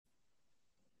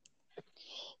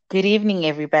Good evening,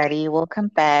 everybody. Welcome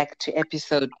back to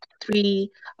episode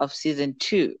 3 of season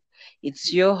 2.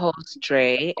 It's your host,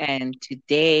 Dre, and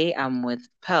today I'm with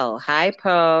Pearl. Hi,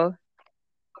 Pearl.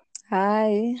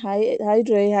 Hi,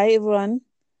 Dre. Hi, everyone.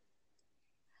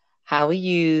 How are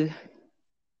you?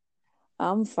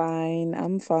 I'm fine.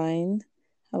 I'm fine.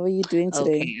 How are you doing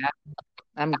today? Okay,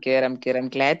 I'm good. I'm good. I'm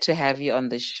glad to have you on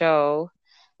the show,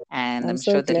 and I'm I'm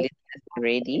so sure the glad. listeners are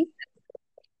ready.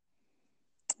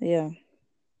 Yeah.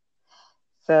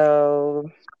 So,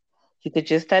 you could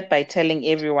just start by telling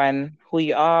everyone who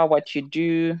you are, what you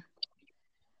do,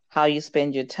 how you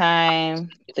spend your time,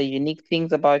 the unique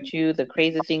things about you, the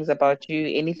crazy things about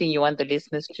you, anything you want the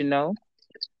listeners to know.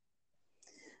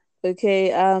 Okay.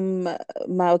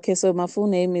 So my full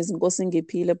name is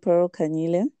Ngosingipile Pearl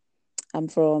Kanyile. I'm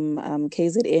from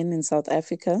KZN in South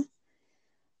Africa.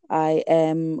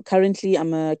 I'm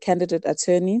a candidate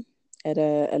attorney at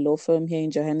a law firm here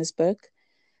in Johannesburg.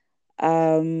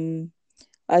 Um,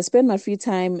 I spend my free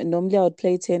time. Normally, I would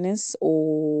play tennis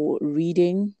or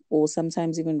reading, or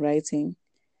sometimes even writing.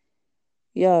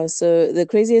 Yeah, so the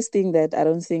craziest thing that I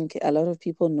don't think a lot of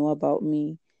people know about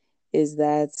me is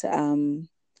that I'm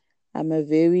a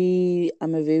very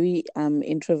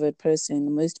introvert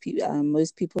person.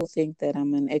 Most people think that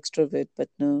I'm an extrovert, but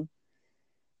no,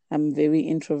 I'm very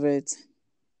introvert.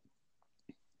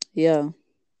 Yeah,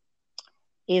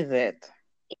 Is it?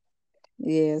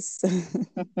 yes.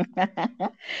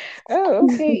 Oh,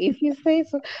 okay. If you say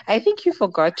so. I think you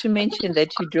forgot to mention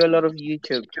that you do a lot of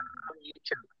YouTube.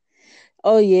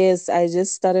 Oh yes, I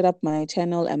just started up my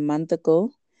channel a month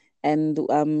ago, and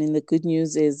the good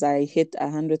news is I hit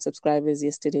 100 subscribers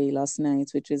last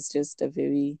night, which was just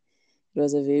it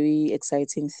was a very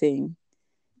exciting thing.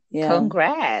 Yeah.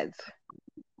 Congrats.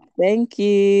 Thank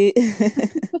you.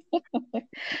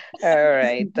 All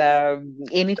right.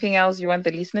 Anything else you want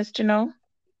the listeners to know?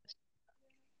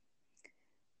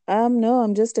 No,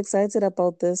 I'm just excited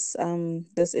about this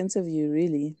interview,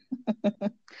 really.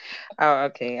 Oh,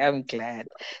 okay. I'm glad.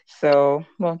 So,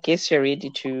 well, guess you're ready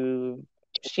to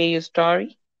share your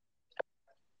story.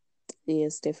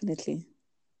 Yes, definitely.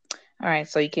 All right.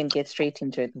 So you can get straight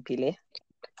into it, Mpile.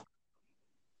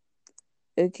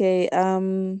 Okay.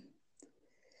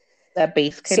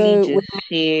 Basically, So just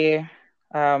share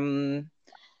um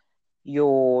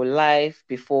your life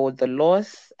before the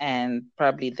loss and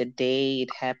probably the day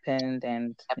it happened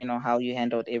and how you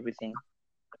handled everything.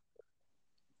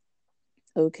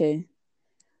 okay.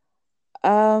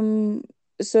 Um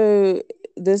so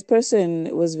this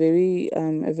person was very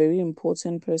a very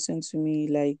important person to me.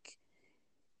 Like,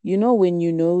 when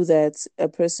you know that a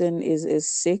person is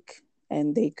sick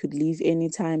and they could leave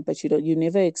anytime, but you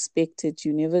never expect it.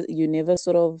 You never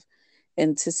sort of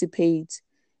anticipate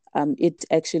it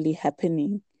actually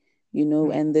happening,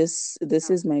 and this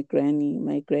is my granny.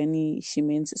 My granny, she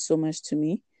meant so much to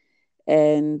me,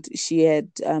 and she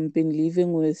had been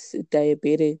living with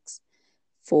diabetics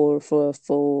for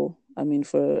for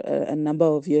a number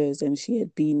of years, and she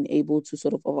had been able to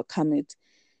sort of overcome it,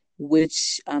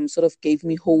 which sort of gave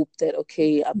me hope that,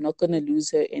 okay, I'm not going to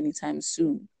lose her anytime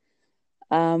soon.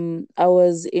 I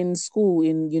was in school,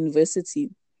 in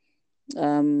university,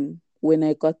 when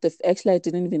I got actually, I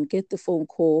didn't even get the phone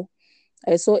call.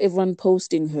 I saw everyone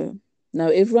posting her. Now,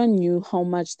 everyone knew how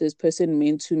much this person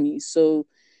meant to me. So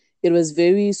it was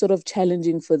very sort of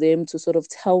challenging for them to sort of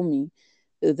tell me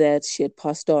that she had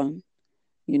passed on.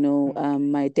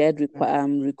 My dad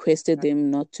requested them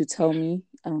not to tell me.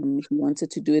 He wanted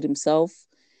to do it himself.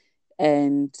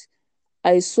 And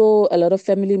I saw a lot of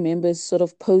family members sort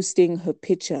of posting her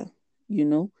picture, you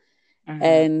know, Mm-hmm.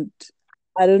 and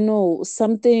I don't know,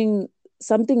 something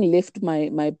left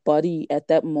my body at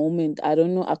that moment. I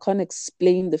don't know, I can't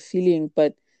explain the feeling,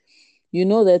 but you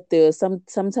know that there are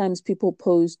sometimes people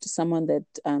post someone that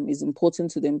is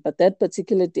important to them, but that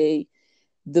particular day,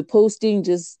 the posting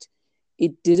just,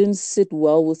 it didn't sit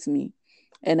well with me.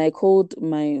 And I called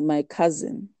my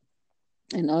cousin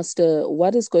and asked her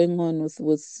what is going on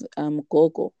with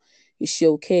Gogo. Is she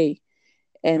okay?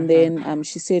 And Mm-hmm. then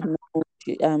she said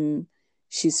no,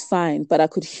 she's fine. But I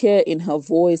could hear in her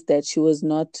voice that she was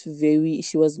not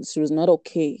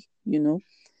okay.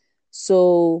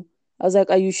 So I was like,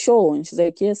 "Are you sure?" And she's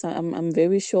like, "Yes, I'm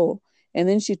very sure." And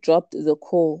then she dropped the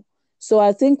call. So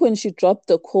I think when she dropped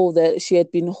the call, that she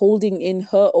had been holding in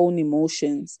her own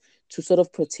emotions to sort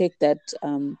of protect that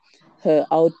her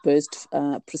outburst,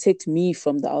 protect me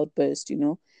from the outburst.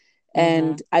 Mm-hmm.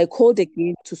 And I called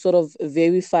again to sort of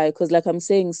verify, because, like I'm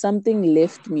saying, something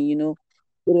left me. It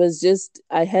was just,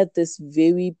 I had this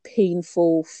very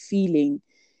painful feeling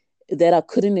that I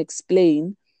couldn't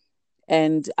explain.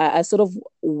 And I sort of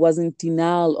was in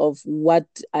denial of what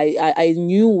I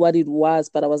knew what it was,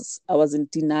 but I was in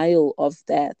denial of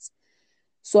that.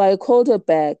 So I called her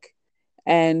back,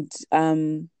 and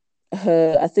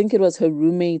her I think it was her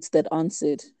roommate that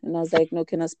answered, and I was like, no,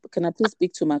 can I please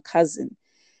speak to my cousin?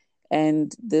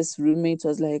 And this roommate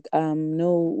was like,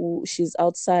 no, she's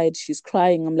outside, she's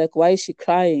crying. I'm like, why is she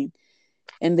crying?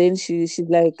 And then she's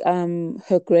like,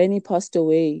 her granny passed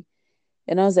away.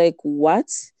 And I was like, what?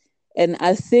 And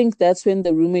I think that's when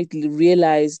the roommate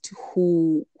realized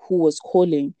who was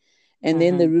calling. And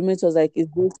then the Mm-hmm. roommate was like,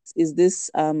 is this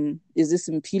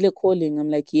Mpile calling? I'm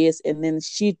like, yes. And then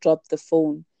she dropped the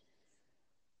phone.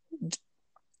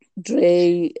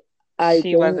 Dre, I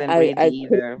She don't wasn't ready I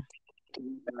couldn't, either.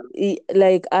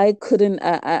 like I couldn't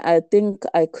I think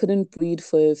I couldn't breathe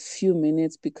for a few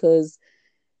minutes, because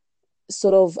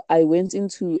sort of I went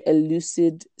into a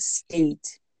lucid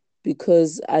state,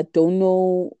 because I don't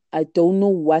know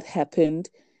what happened,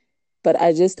 but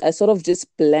I sort of just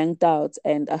blanked out,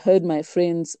 and I heard my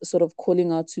friends sort of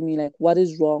calling out to me like, what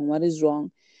is wrong, what is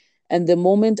wrong? And the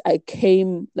moment I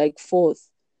came like forth,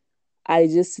 I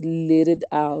just let it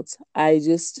out. I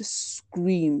just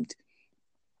screamed,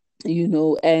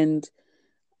 and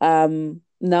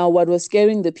now what was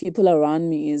scaring the people around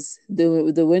me is they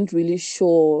weren't really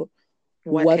sure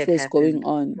What what had was going happened?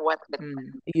 on,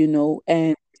 Mm.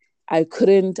 and I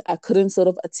couldn't sort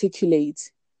of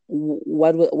articulate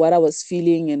what I was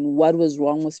feeling and what was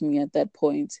wrong with me at that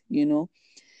point.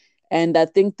 And I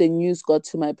think the news got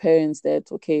to my parents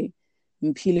that, okay,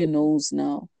 Mpile knows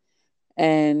now.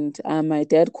 And my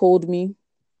dad called me.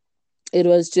 It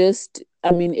was just,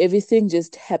 I mean, everything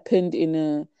just happened in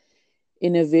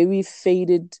a very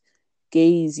faded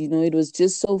gaze. It was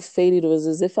just so faded. It was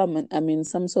as if I'm in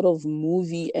some sort of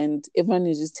movie, and everyone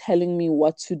is just telling me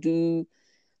what to do,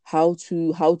 how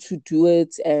to do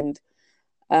it. And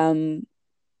um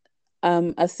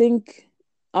I think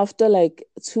after like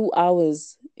 2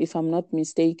 hours, if I'm not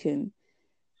mistaken,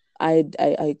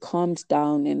 I calmed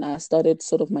down, and I started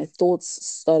sort of, my thoughts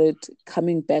started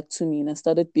coming back to me, and I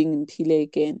started being in Pile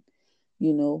again,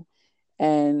 you know.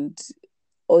 And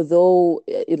although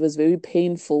it was very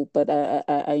painful, but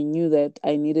I knew that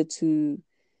I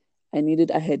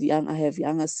have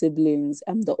younger siblings.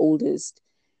 I'm the oldest,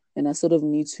 and I sort of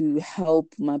need to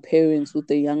help my parents with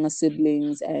the younger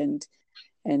siblings, and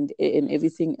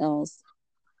everything else.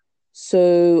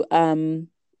 So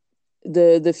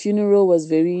the funeral was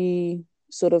very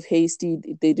sort of hasty.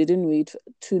 They didn't wait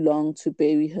too long to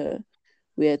bury her.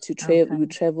 We Okay.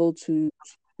 traveled to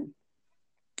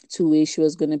where she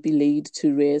was going to be laid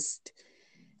to rest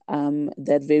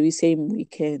that very same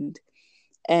weekend.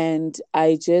 And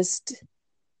I just,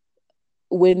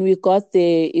 when we got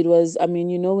there, it was, I mean,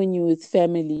 when you're with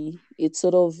family, it's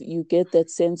sort of, you get that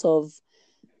sense of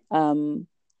um,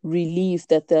 relief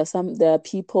that there are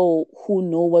people who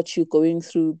know what you're going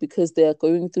through, because they are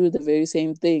going through the very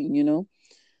same thing.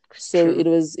 So True.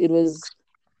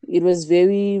 it was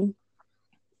very,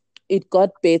 it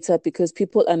got better, because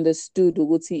people understood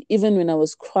Uguti, even when I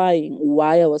was crying,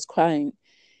 why I was crying.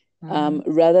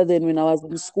 Mm-hmm. Rather than when I was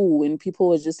in school, when people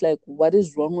were just like, what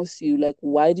is wrong with you? Like,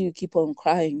 why do you keep on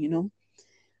crying?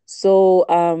 So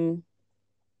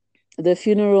the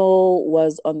funeral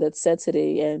was on that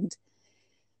Saturday, and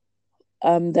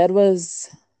that was,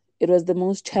 it was the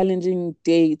most challenging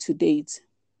day to date,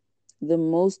 the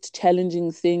most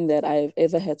challenging thing that I've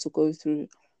ever had to go through.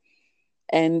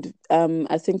 And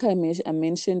I think I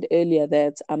mentioned earlier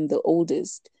that I'm the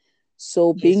oldest.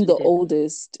 So Yes, being we the did.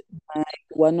 oldest,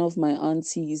 one of my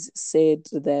aunties said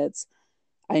that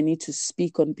I need to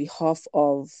speak on behalf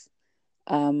of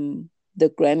the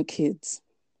grandkids.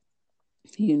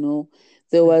 You know,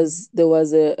 there Mm-hmm. was there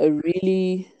was a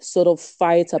really sort of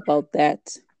fight about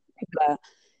that. But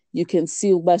you can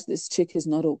see, but this chick is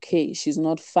not okay. She's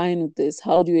not fine with this.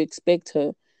 How do you expect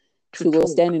her To to go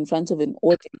stand talk. in front of an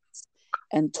audience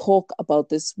and talk about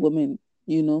this woman?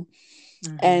 You know,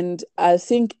 Mm-hmm. and I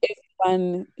think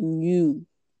everyone knew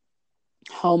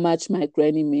how much my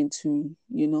granny meant to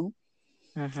me.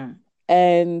 Mm-hmm.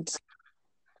 And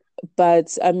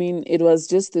but I mean, it was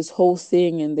just this whole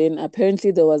thing, and then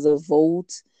apparently there was a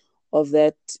vote of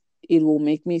that it will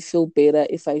make me feel better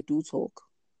if I do talk,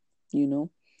 you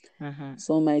know. Mm-hmm.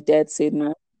 So my dad said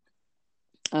no,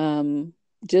 um,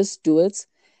 just do it,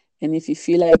 and if you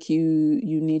feel like you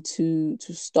need to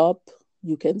stop,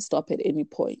 you can stop at any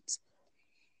point.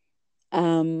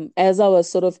 As I was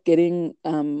sort of getting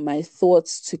my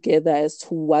thoughts together as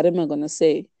to what am I gonna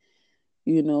say,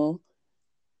 you know,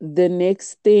 the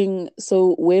next thing,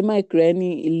 so where my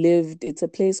granny lived, it's a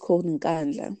place called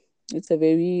Nkandla. It's a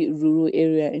very rural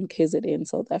area in KZN,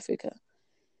 South Africa.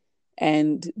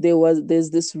 And there's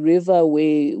this river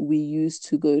where we used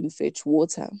to go and fetch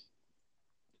water.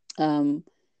 Um,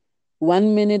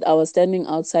 one minute I was standing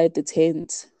outside the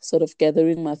tent, sort of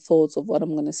gathering my thoughts of what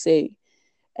I'm gonna say.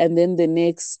 And then the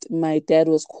next, my dad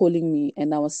was calling me,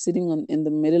 and I was sitting on in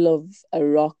the middle of a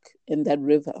rock in that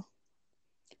river.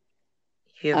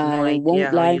 You have no I idea won't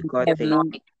how lie, you I got have there. no,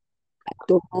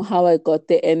 don't know how I got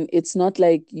there. And it's not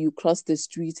like you cross the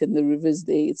street and the river's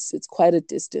there. It's quite a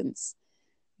distance,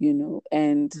 you know.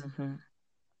 And Mm-hmm.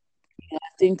 I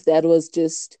think that was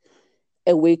just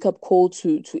a wake up call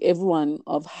to everyone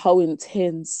of how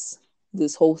intense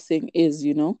this whole thing is,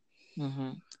 you know.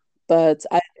 Mm-hmm. But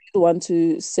I did want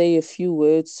to say a few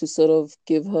words to sort of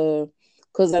give her,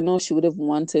 because I know she would have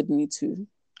wanted me to,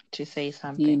 To say you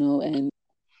something. know, and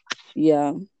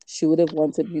yeah, she would have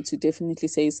wanted me to definitely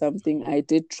say something. I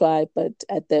did try, but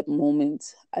at that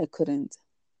moment, I couldn't.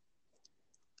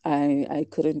 I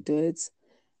couldn't do it.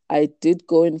 I did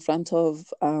go in front of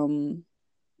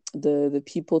the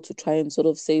people to try and sort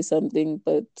of say something,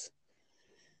 but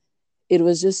it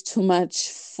was just too much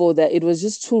for that. It was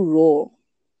just too raw.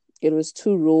 It was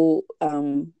too raw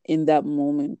in that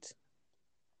moment.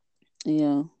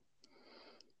 Yeah.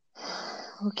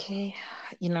 Okay.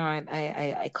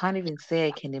 I can't even say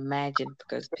I can imagine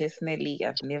because personally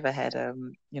I've never had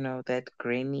that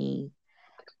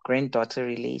granddaughter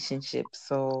relationship.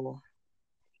 So,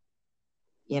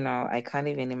 I can't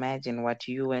even imagine what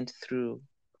you went through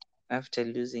after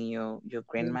losing your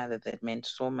grandmother that meant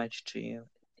so much to you.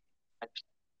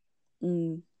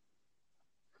 Mm,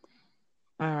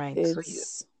 All right. So you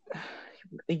it's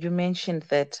you mentioned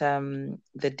that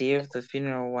the day of the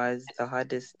funeral was the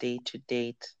hardest day to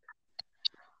date.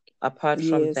 Apart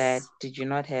from that, yes. did you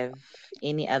not have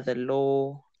any other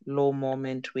low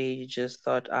moment where you just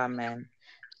thought, ah man,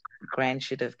 Grant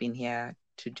should have been here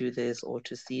to do this or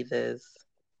to see this?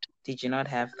 Did you not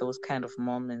have those kind of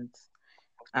moments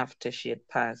after she had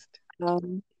passed?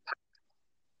 Um,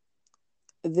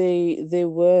 they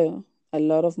were a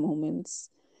lot of moments.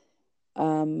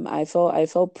 I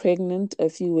felt pregnant a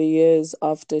few years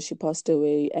after she passed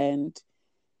away, and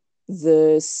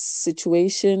the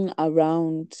situation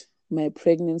around my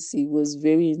pregnancy was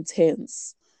very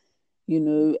intense, you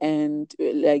know, and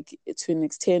like to an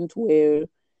extent where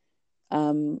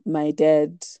my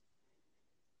dad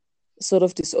sort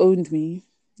of disowned me,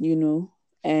 you know,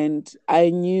 and I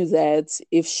knew that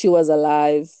if she was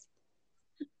alive,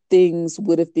 things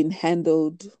would have been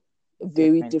handled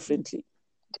very Differently. differently.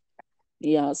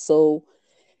 Yeah, so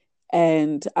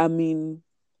and I mean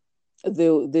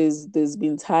there's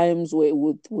been times where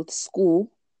with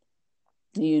school,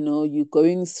 you know, you're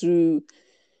going through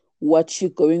what you're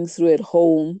going through at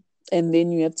home, and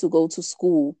then you have to go to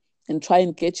school and try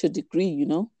and get your degree, you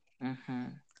know, Mm-hmm.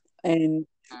 and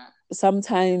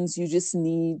sometimes you just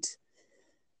need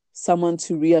someone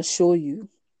to reassure you.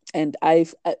 And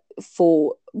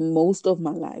for most of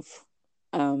my life,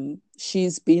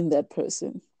 she's been that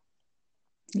person,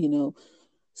 you know.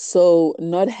 So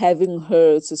not having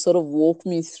her to sort of walk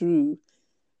me through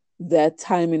that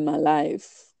time in my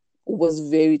life was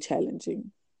very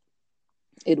challenging.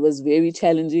 It was very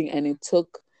challenging, and it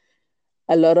took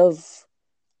a lot of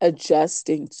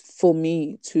adjusting for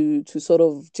me to sort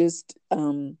of just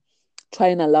try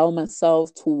and allow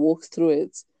myself to walk through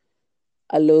it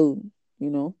alone, you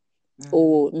know. Mm-hmm.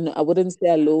 Or no, I wouldn't say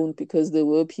alone because there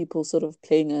were people sort of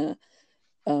playing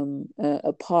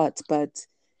a part, but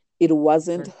it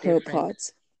wasn't Was her different.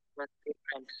 part.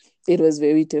 It was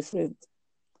very different.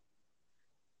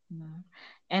 Mm.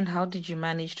 And how did you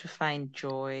manage to find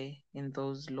joy in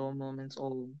those low moments?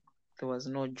 Or there was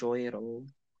no joy at all?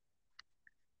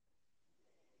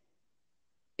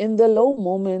 In the low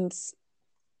moments,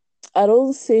 I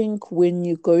don't think when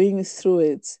you're going through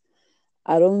it,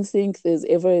 I don't think there's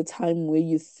ever a time where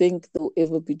you think there'll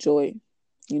ever be joy,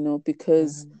 you know,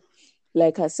 because Mm-hmm.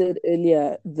 like I said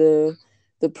earlier, the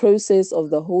process of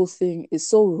the whole thing is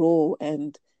so raw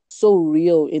and so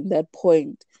real in that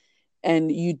point,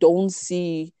 and you don't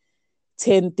see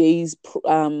 10 days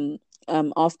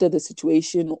after the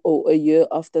situation or a year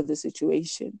after the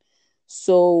situation.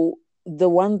 So the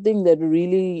one thing that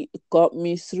really got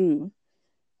me through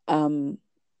um,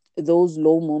 those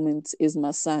low moments is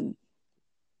my son.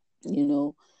 You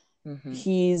know, Mm-hmm.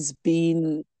 he's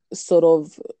been sort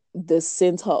of the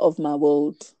center of my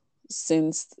world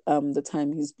since the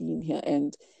time he's been here,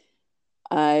 and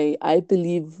I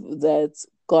believe that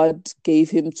God gave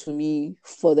him to me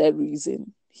for that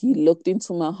reason. He looked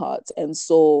into my heart and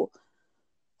saw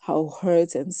how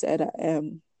hurt and sad I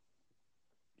am,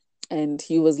 And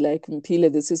he was like,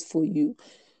 Mpile, this is for you.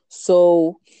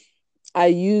 So I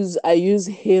use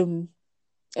him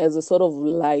as a sort of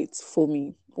light for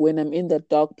me. When I'm in that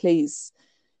dark place,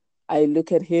 I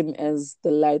look at him as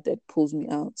the light that pulls me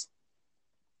out.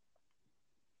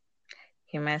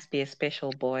 He must be a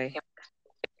special boy.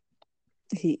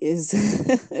 He is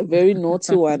a very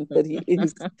naughty one, but he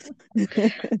is.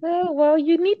 Well,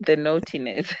 you need the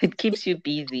naughtiness. It keeps you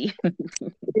busy.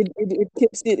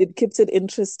 It keeps it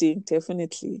interesting,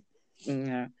 definitely.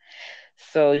 Yeah.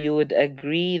 So you would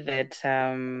agree that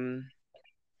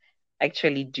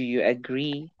actually, do you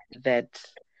agree that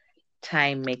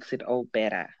time makes it all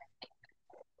better?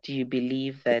 Do you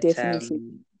believe that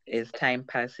Definitely, as time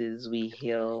passes, we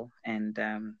heal and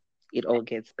it all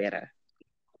gets better?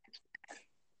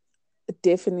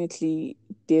 definitely,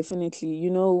 definitely.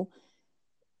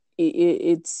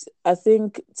 It's, I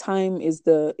think time is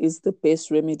the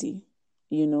best remedy.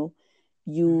 You know,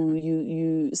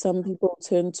 some people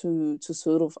turn to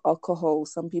sort of alcohol,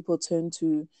 some people turn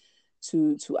to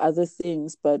other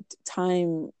things, but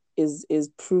time is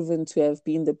proven to have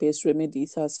been the best remedy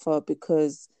thus far,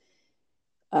 because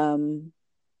um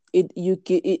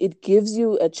it gives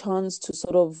you a chance to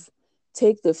sort of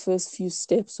take the first few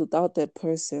steps without that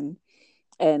person,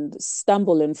 and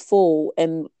stumble and fall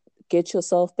and get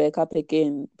yourself back up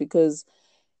again, because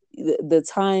the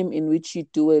time in which you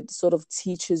do it sort of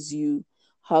teaches you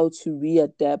how to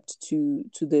readapt to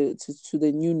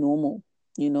the new normal,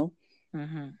 you know.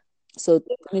 Mm-hmm. So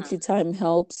definitely time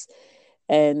helps.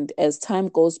 And as time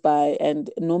goes by, and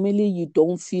normally you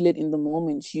don't feel it in the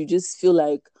moment, you just feel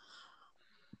like,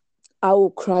 I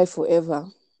will cry forever,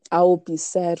 I will be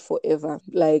sad forever,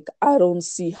 like I don't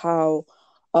see how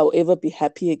I'll ever be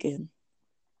happy again.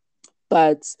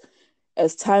 But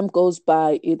as time goes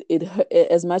by,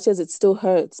 as much as it still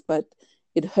hurts, but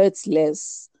it hurts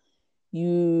less.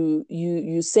 You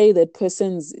say that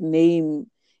person's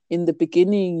name in the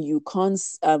beginning, you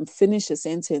can't finish a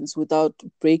sentence without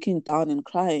breaking down and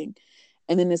crying,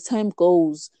 and then as time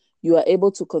goes, you are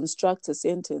able to construct a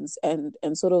sentence and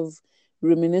sort of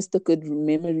reminisce the good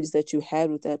memories that you had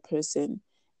with that person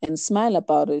and smile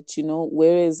about it,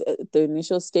 whereas at the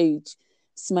initial stage,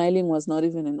 smiling was not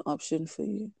even an option for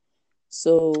you.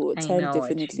 So I time know what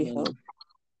you definitely helped.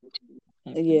 mean.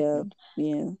 Yeah, Definitely.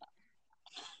 yeah.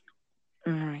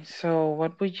 All right. So,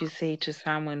 what would you say to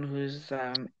someone who's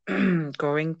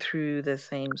going through the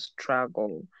same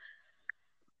struggle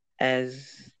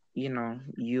as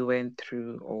you went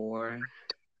through, or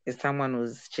is someone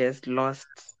who's just lost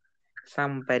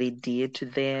somebody dear to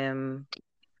them,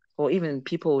 or even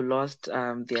people who lost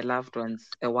their loved ones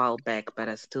a while back but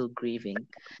are still grieving?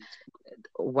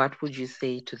 What would you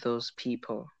say to those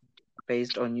people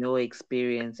based on your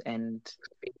experience and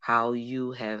how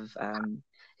you have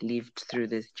lived through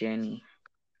this journey?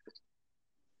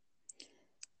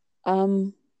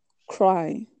 Um,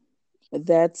 Cry.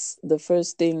 That's the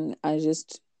first thing I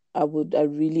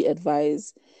really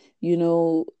advise. You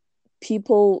know,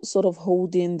 People sort of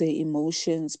hold in their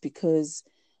emotions because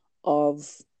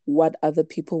of what other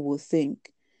people will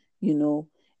think, you know,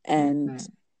 and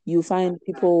Mm-hmm. you find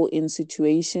people in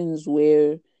situations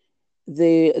where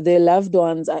their loved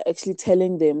ones are actually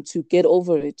telling them to get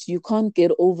over it. You can't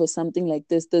get over something like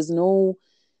this. There's no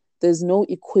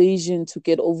equation to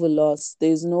get over loss.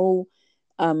 There's no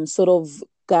sort of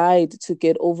guide to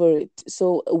get over it.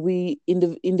 So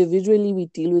individually we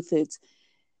deal with it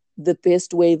the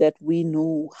best way that we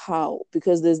know how,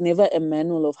 because there's never a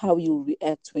manual of how you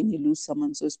react when you lose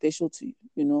someone so special to you.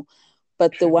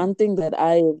 But the True. one thing that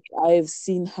I've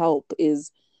seen help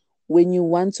is, when you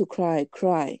want to cry,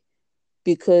 cry,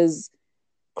 because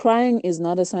crying is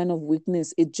not a sign of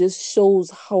weakness. It just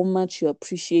shows how much you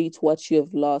appreciate what you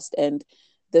have lost, and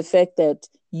the fact that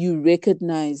you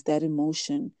recognize that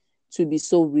emotion to be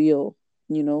so real,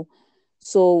 you know.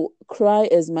 So cry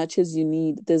as much as you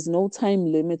need. There's no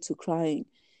time limit to crying.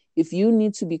 If you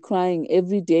need to be crying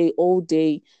every day, all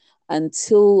day,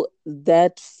 until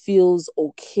that feels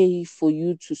okay for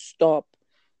you to stop,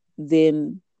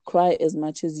 then cry as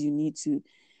much as you need to,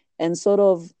 and sort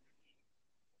of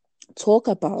talk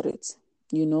about it,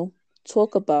 you know,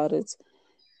 talk about it,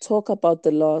 talk about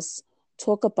the loss,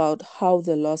 talk about how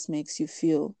the loss makes you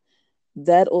feel.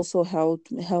 That also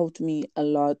helped me a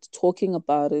lot, talking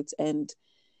about it, and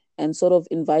sort of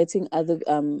inviting other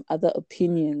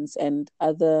opinions and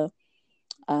other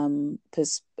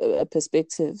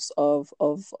perspectives of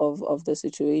the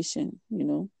situation.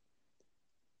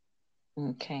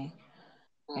 Okay.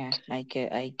 Yeah,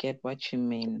 I get what you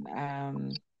mean.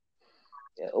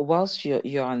 Whilst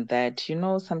you're on that,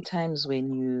 sometimes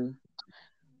when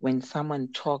when someone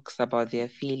talks about their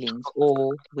feelings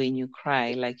or when you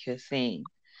cry, like you're saying,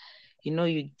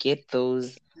 you get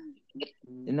those.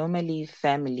 Normally,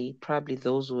 family, probably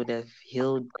those would have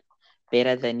healed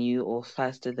better than you or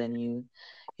faster than you.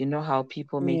 You know how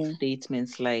people make Yeah.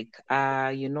 statements like,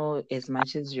 as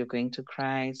much as you're going to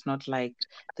cry, it's not like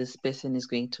this person is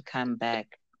going to come back,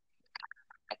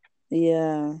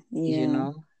 Yeah. you Yeah.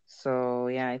 know? So,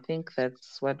 yeah, I think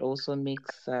that's what also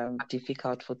makes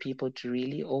difficult for people to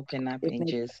really open up It and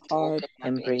makes it just hard.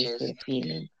 embrace their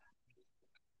feelings.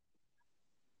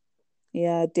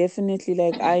 Yeah, definitely.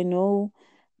 Like I know,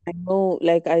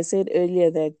 like I said earlier,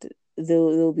 that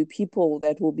there'll be people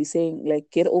that will be saying,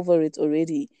 like, get over it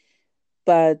already.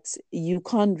 But you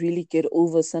can't really get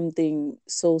over something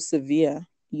so severe,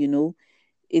 you know?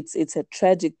 It's a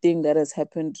tragic thing that has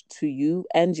happened to you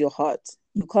and your heart.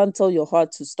 You can't tell your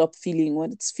heart to stop feeling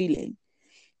what it's feeling,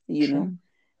 you know? True.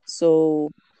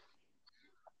 So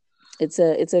it's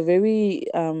a very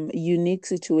unique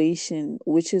situation,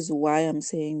 which is why I'm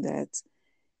saying that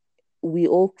we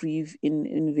all grieve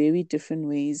in very different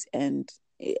ways and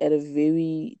at a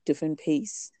very different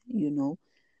pace, you know.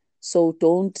 So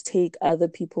don't take other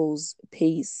people's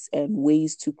pace and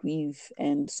ways to grieve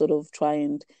and sort of try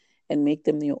and make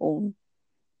them your own.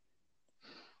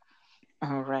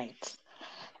 All right.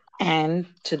 And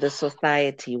to the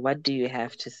society, what do you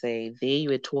have to say? There you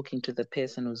were talking to the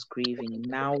person who's grieving.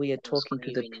 Now we are talking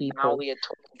to the people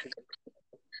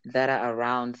that are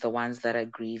around the ones that are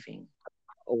grieving.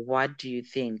 What do you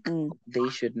think Mm. they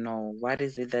should know? What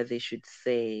is it that they should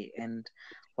say? And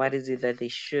what is it that they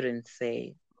shouldn't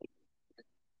say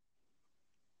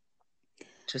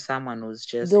to someone who's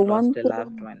The just lost one a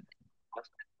loved thing one?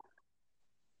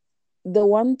 the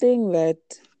one thing that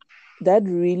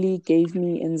really gave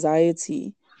me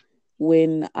anxiety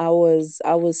when I was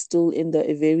still in the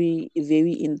a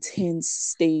very intense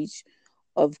stage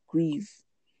of grief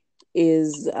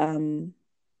is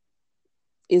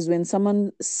when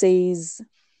someone says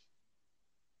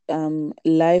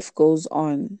life goes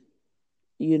on,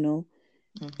 you know.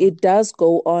 Hmm. It does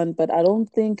go on, but I don't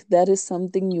think that is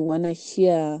something you want to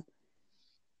hear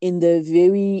in the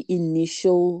very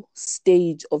initial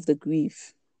stage of the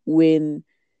grief when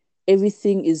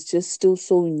everything is just still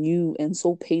so new and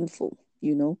so painful,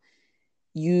 you know.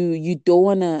 You don't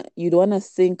want to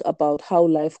think about how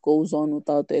life goes on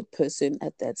without that person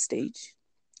at that stage,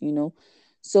 you know.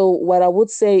 So what I would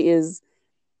say is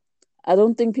I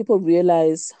don't think people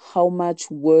realize how much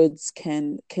words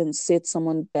can set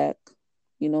someone back,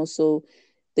 you know. So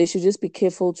they should just be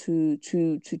careful to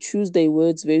choose their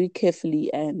words very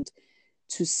carefully and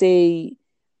to say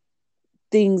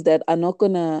things that are not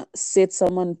gonna set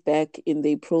someone back in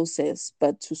their process,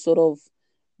 but to sort of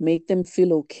make them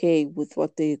feel okay with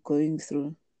what they're going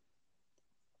through.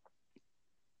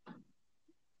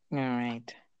 All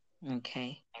right.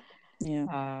 Okay. Yeah.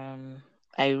 Um,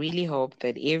 I really hope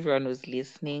that everyone who's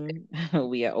listening,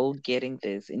 we are all getting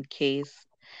this. In case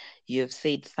you have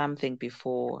said something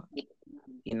before,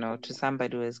 to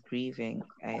somebody who is grieving,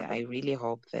 I really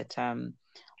hope that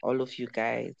all of you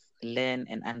guys learn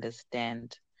and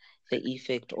understand the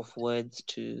effect of words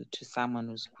to someone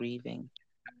who's grieving.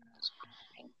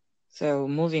 So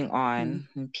moving Mm. on,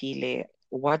 Mpile,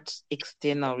 what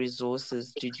external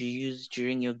resources did you use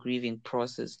during your grieving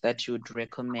process that you would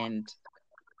recommend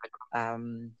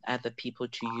other people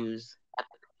to use?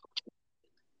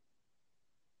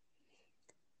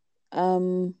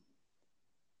 Um,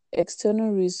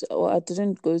 external reason, or I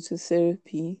didn't go to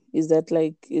therapy. Is that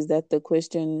the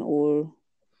question, or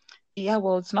Yeah,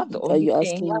 well, it's not the are only you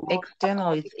thing. asking?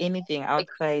 External, it's anything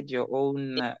outside your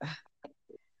own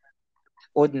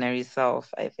ordinary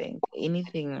self, I think.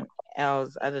 Anything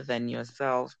else other than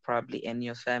yourself, probably, and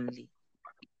your family.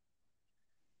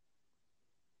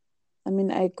 I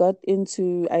mean, I got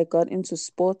into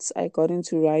sports. I got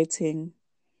into writing.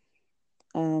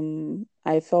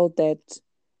 I felt that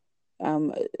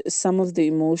um, some of the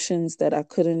emotions that I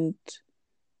couldn't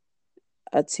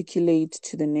articulate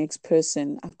to the next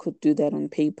person, I could do that on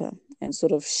paper and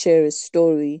sort of share a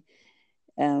story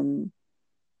um,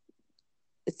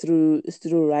 through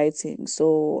writing.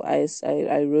 So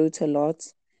I wrote a lot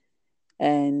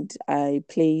and I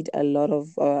played a lot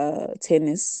of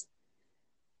tennis,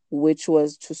 which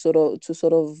was to sort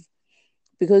of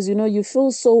because you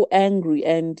feel so angry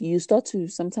and you start to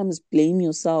sometimes blame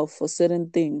yourself for certain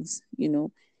things.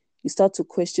 You start to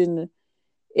question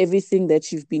everything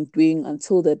that you've been doing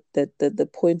until the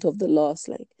point of the loss.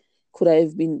 Like, could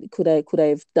I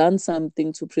have done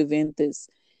something to prevent this?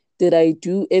 Did I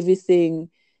do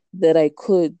everything that I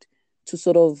could to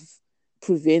sort of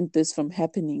prevent this from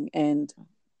happening? And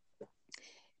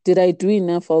did I do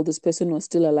enough while this person was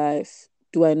still alive?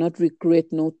 Do I not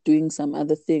regret not doing some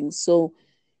other things? So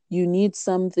you need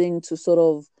something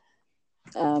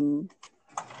um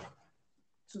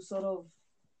to sort of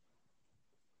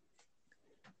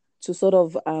to sort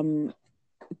of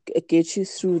get you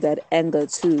through that anger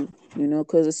too,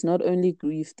 because it's not only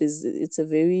grief. It's a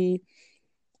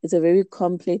very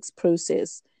complex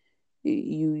process.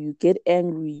 You get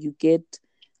angry, you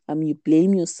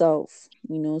blame yourself,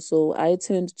 so I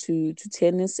turned to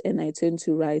tennis and I turned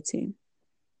to writing.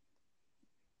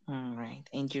 All right.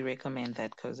 And you recommend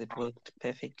that because it worked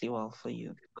perfectly well for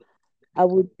you. I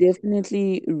would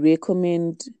definitely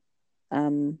recommend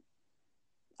um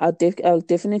I'll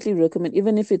definitely recommend,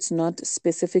 even if it's not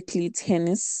specifically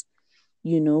tennis,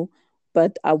 you know,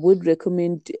 but I would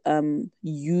recommend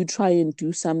you try and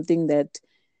do something that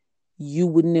you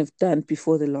wouldn't have done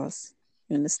before the loss.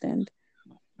 You understand?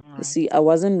 All You right. see, I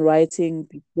wasn't writing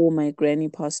before my granny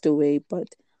passed away,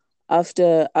 but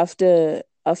after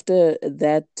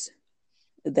that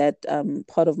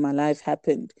part of my life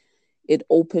happened, it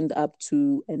opened up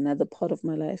to another part of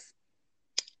my life.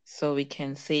 So we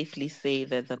can safely say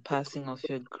that the passing of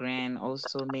your gran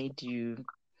also made you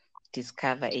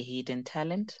discover a hidden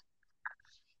talent.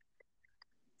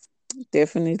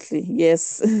 Definitely,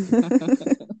 yes.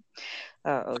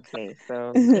 Oh, okay.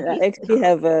 So at I least, actually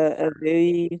have a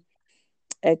very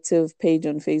active page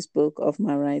on Facebook of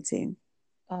my writing.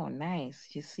 oh, nice.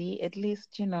 You see, at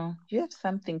least, you have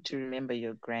something to remember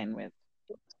your gran with.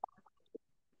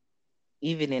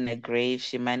 Even in a grave,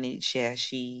 she managed,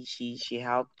 she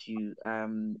helped you,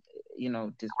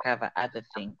 discover other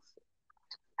things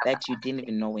that you didn't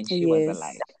even know when she was Yes,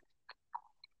 alive.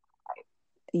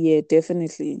 yeah,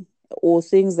 definitely. Or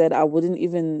things that I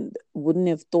wouldn't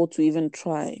have thought to even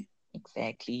try.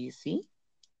 Exactly, you see?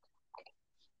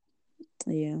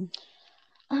 Yeah.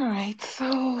 All right.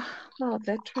 So, well,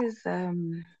 that was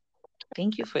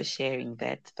thank you for sharing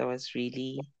that. That was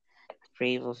really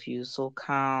brave of you, so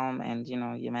calm, and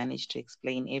you managed to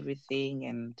explain everything,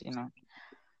 and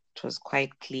it was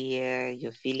quite clear.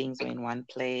 Your feelings were in one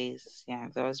place. Yeah,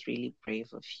 that was really brave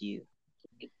of you.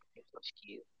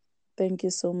 Thank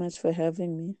you so much for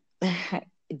having me.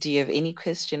 Do you have any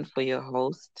question for your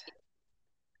host?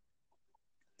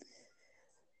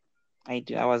 I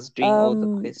do. I was doing all the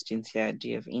Um, questions here. Do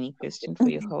you have any question for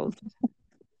your host?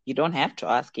 You don't have to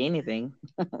ask anything.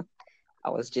 I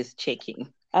was just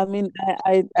checking. I mean,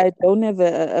 I don't have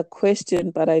a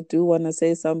question, but I do want to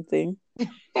say something.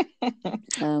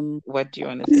 Um, What do you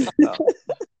want to say, Pearl?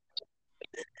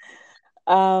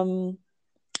 um,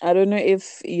 I don't know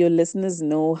if your listeners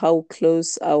know how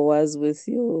close I was with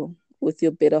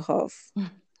your better half.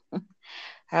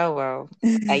 Oh, well,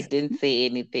 I didn't say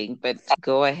anything, but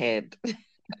go ahead.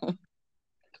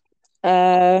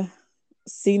 Uh,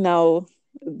 See now,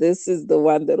 this is the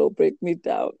one that'll break me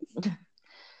down.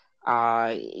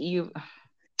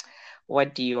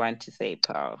 What do you want to say,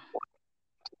 Pearl?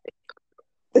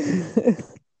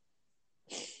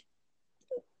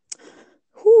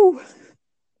 Whew,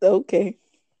 okay.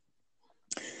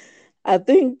 I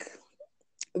think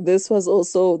this was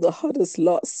also the hardest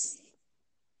loss.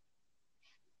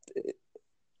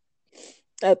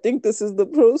 I think this is the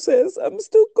process I'm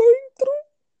still going through.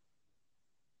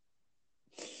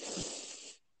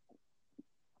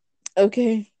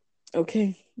 Okay.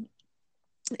 Okay.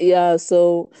 Yeah,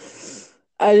 so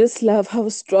I just love how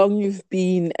strong you've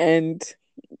been, and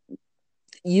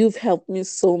you've helped me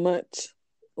so much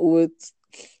with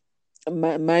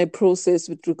my process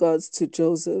with regards to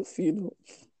Joseph,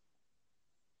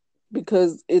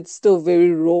 because it's still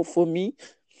very raw for me.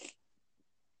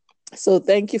 So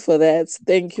thank you for that.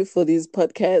 Thank you for these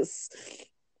podcasts.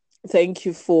 Thank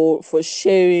you for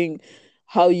sharing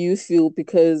how you feel,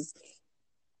 because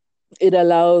it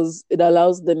allows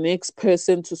the next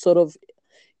person to sort of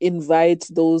invite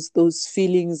those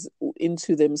feelings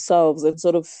into themselves and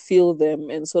sort of feel them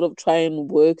and sort of try and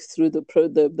work through the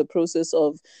process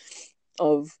of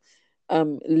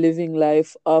living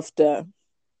life after,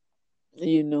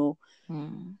 you know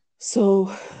Hmm. so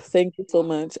thank you so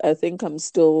much. I think I'm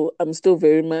still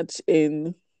very much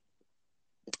in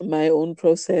my own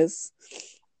process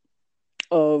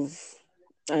of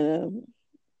um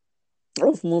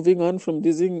of moving on from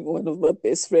losing one of my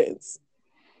best friends.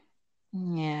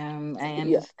 Yeah, I Yeah.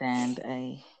 understand.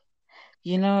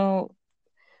 You know,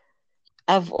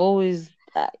 I've always,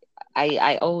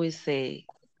 I always say,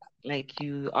 like,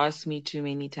 you ask me too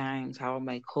many times, how am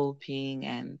I coping?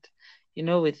 And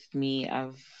with me,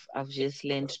 I've just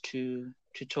learned to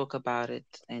talk about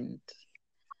it, and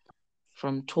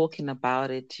from talking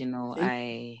about it, Thank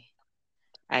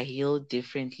I heal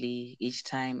differently each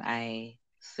time I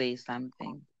say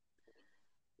something.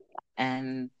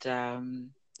 And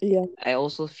Yeah. I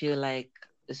also feel like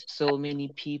so many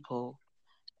people,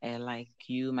 like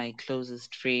you, my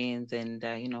closest friends, and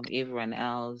everyone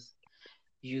else,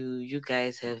 you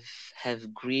guys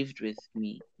have grieved with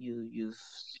me. You've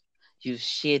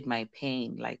shared my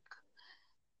pain. Like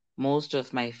most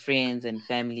of my friends and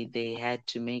family, they had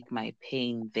to make my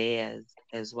pain theirs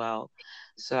as well.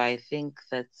 So I think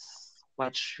that's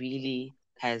what really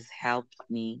has helped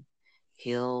me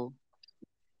heal,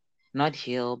 not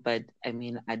heal, but I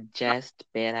mean, adjust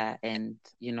better and,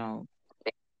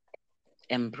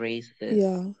 embrace this.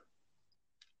 Yeah.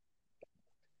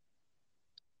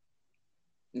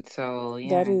 So,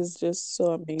 That yeah, is just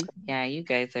so amazing. yeah, you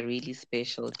guys are really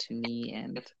special to me.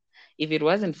 And if it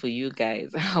wasn't for you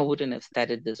guys, I wouldn't have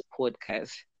started this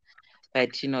podcast.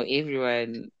 But,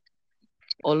 everyone,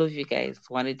 all of you guys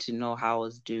wanted to know how I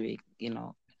was doing.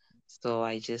 So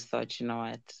I just thought, you know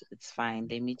what, it's fine.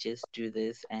 Let me just do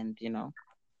this. And,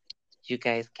 you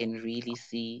guys can really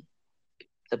see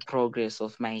the progress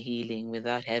of my healing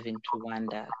without having to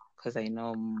wonder. Because I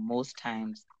know most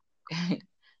times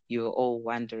you're all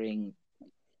wondering,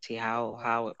 see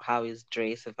how is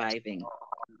Dre surviving?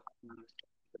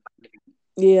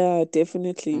 Yeah,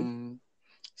 definitely. Mm.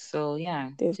 So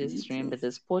yeah, just remember Definitely.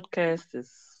 this podcast is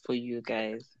for you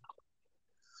guys.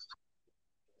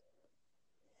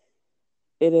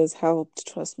 It has helped,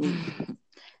 trust me.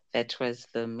 That was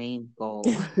the main goal.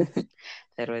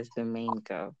 That was the main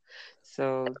goal.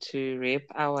 So to wrap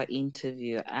our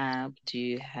interview up, do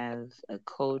you have a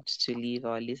quote to leave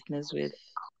our listeners with?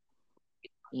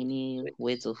 Any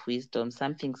words of wisdom,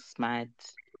 something smart?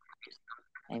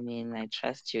 I mean, I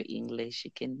trust your English.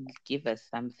 You can give us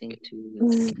something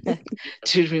to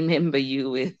to remember you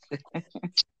with.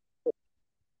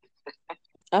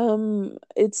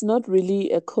 It's not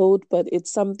really a code, but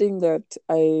it's something that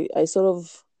I sort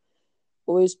of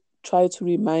always try to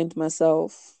remind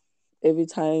myself every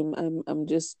time I'm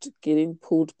just getting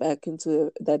pulled back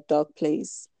into that dark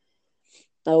place.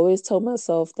 I always tell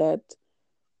myself that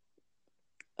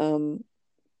um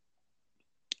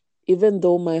even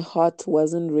though my heart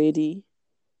wasn't ready,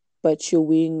 but your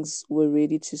wings were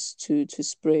ready to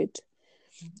spread,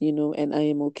 and I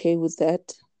am okay with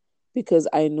that because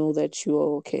I know that you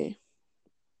are okay.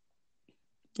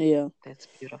 Yeah. That's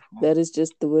beautiful. That is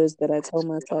just the words that I tell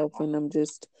myself when I'm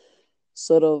just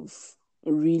sort of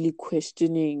really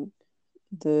questioning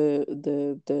the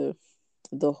the the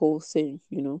the whole thing.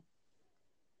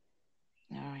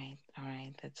 All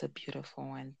right. That's a beautiful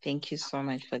one. Thank you so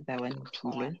much for that one,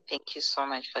 Pile.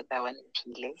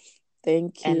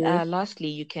 Thank And you. lastly,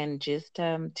 you can just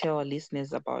tell our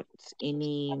listeners about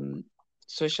any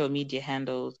social media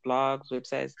handles, blogs,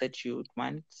 websites that you would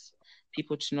want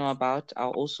people to know about.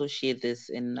 I'll also share this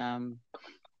in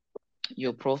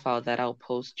your profile that I'll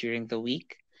post during the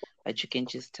week. But you can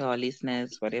just tell our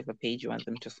listeners whatever page you want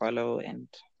them to follow. And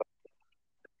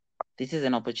this is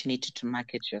an opportunity to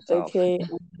market yourself. Okay.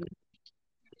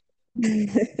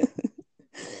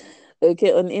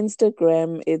 Okay, on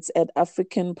Instagram it's at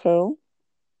African Pearl.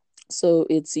 So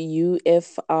it's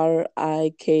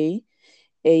UFRIKAN_,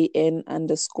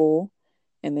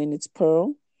 and then it's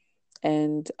Pearl.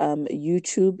 And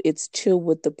YouTube it's Chill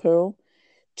with the Pearl,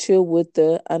 Chill with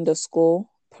the underscore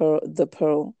Pearl, the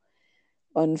Pearl.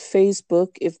 On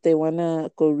Facebook, if they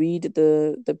wanna go read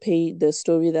the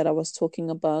story that I was talking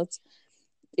about,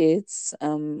 it's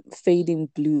Fading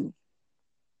Blue.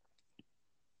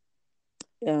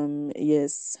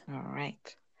 Yes. All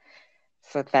right.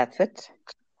 So that's it.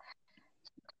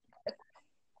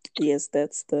 Yes,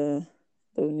 that's the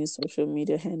only social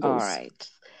media All handles. right.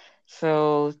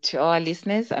 So, to all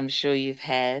listeners, I'm sure you've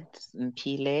had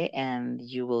Mpile and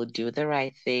you will do the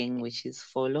right thing, which is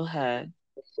follow her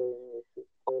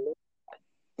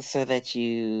so that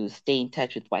you stay in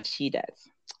touch with what she does.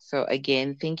 So,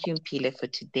 again, thank you, Mpile, for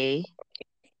today.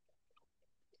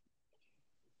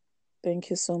 Thank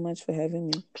you so much for having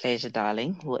me. Pleasure,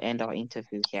 darling. We'll end our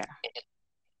interview here.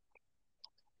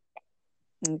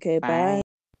 Okay, Bye.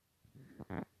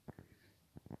 bye.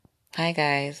 Hi,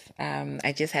 guys.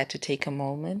 I just had to take a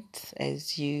moment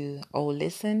as you all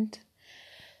listened.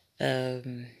 A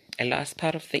last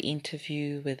part of the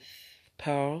interview with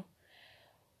Pearl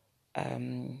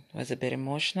was a bit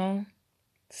emotional.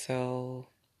 So,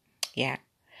 yeah.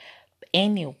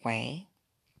 Anyway,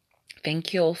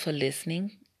 thank you all for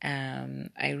listening.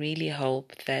 I really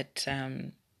hope that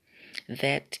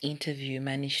that interview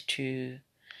managed to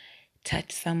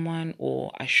touch someone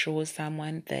or assure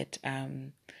someone that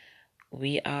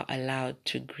we are allowed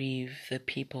to grieve the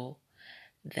people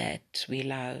that we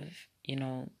love.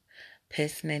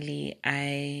 Personally,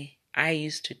 I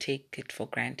used to take it for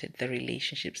granted, the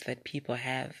relationships that people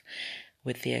have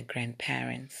with their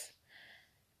grandparents,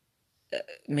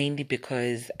 mainly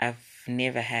because I've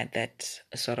never had that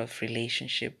sort of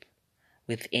relationship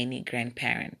with any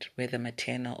grandparent, whether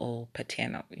maternal or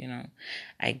paternal.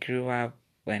 I grew up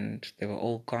when they were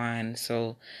all gone.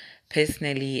 So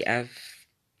personally, I've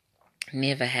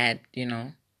never had,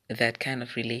 that kind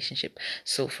of relationship.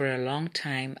 So for a long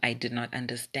time, I did not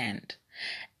understand.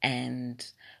 And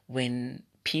when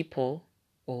people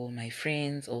or my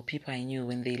friends or people I knew,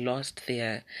 when they lost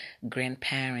their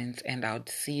grandparents, and I would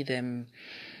see them,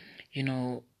 you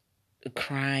know,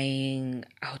 crying,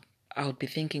 I would be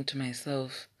thinking to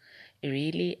myself,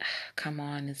 really? Come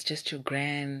on, it's just your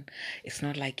grand. It's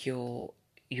not like your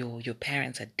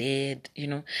parents are dead.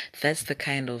 That's the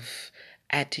kind of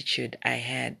attitude I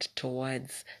had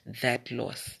towards that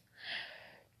loss.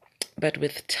 But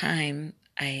with time,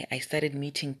 I started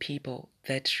meeting people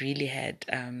that really had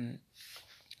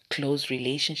close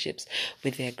relationships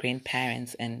with their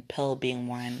grandparents, and Pearl being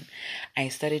one. I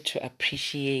started to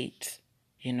appreciate,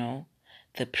 you know,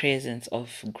 the presence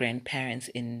of grandparents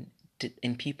in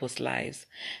people's lives.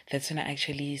 That's when I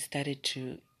actually started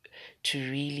to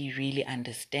really, really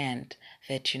understand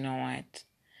that, you know what,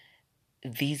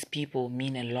 these people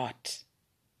mean a lot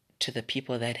to the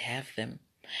people that have them.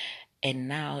 And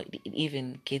now it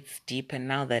even gets deeper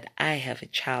now that I have a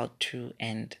child too,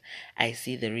 and I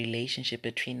see the relationship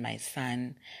between my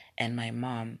son and my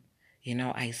mom.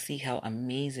 I see how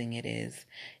amazing it is.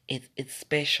 It's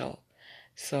special.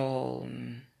 So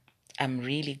I'm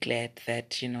really glad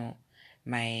that,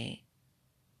 my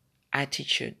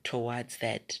attitude towards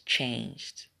that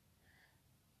changed.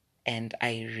 And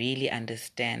I really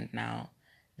understand now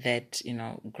that,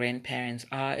 grandparents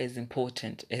are as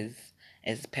important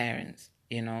as parents,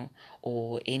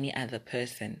 or any other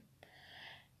person.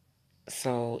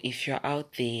 So if you're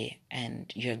out there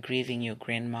and you're grieving your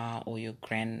grandma or your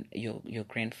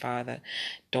grandfather,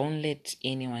 don't let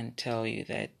anyone tell you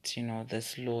that,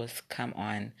 this loss, come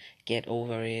on, get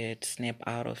over it, snap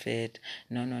out of it.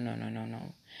 No, no, no, no, no,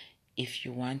 no. If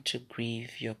you want to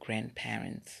grieve your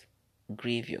grandparents,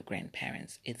 grieve your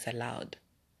grandparents. It's allowed.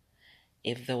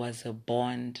 If there was a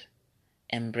bond,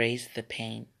 embrace the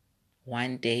pain.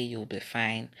 One day you'll be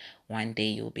fine. One day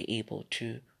you'll be able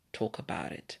to talk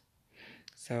about it.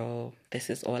 So this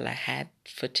is all I had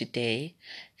for today.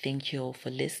 Thank you all for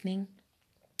listening.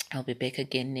 I'll be back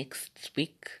again next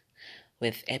week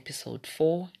with episode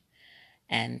 4.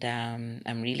 And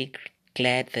I'm really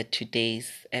glad that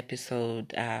today's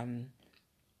episode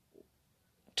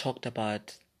talked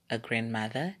about a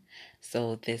grandmother.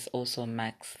 So this also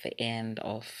marks the end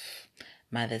of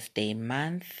Mother's Day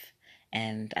month.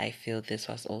 And I feel this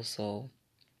was also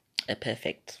a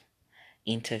perfect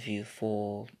interview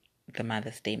for the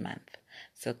Mother's Day month.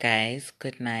 So, guys,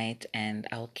 good night, and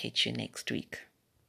I'll catch you next week.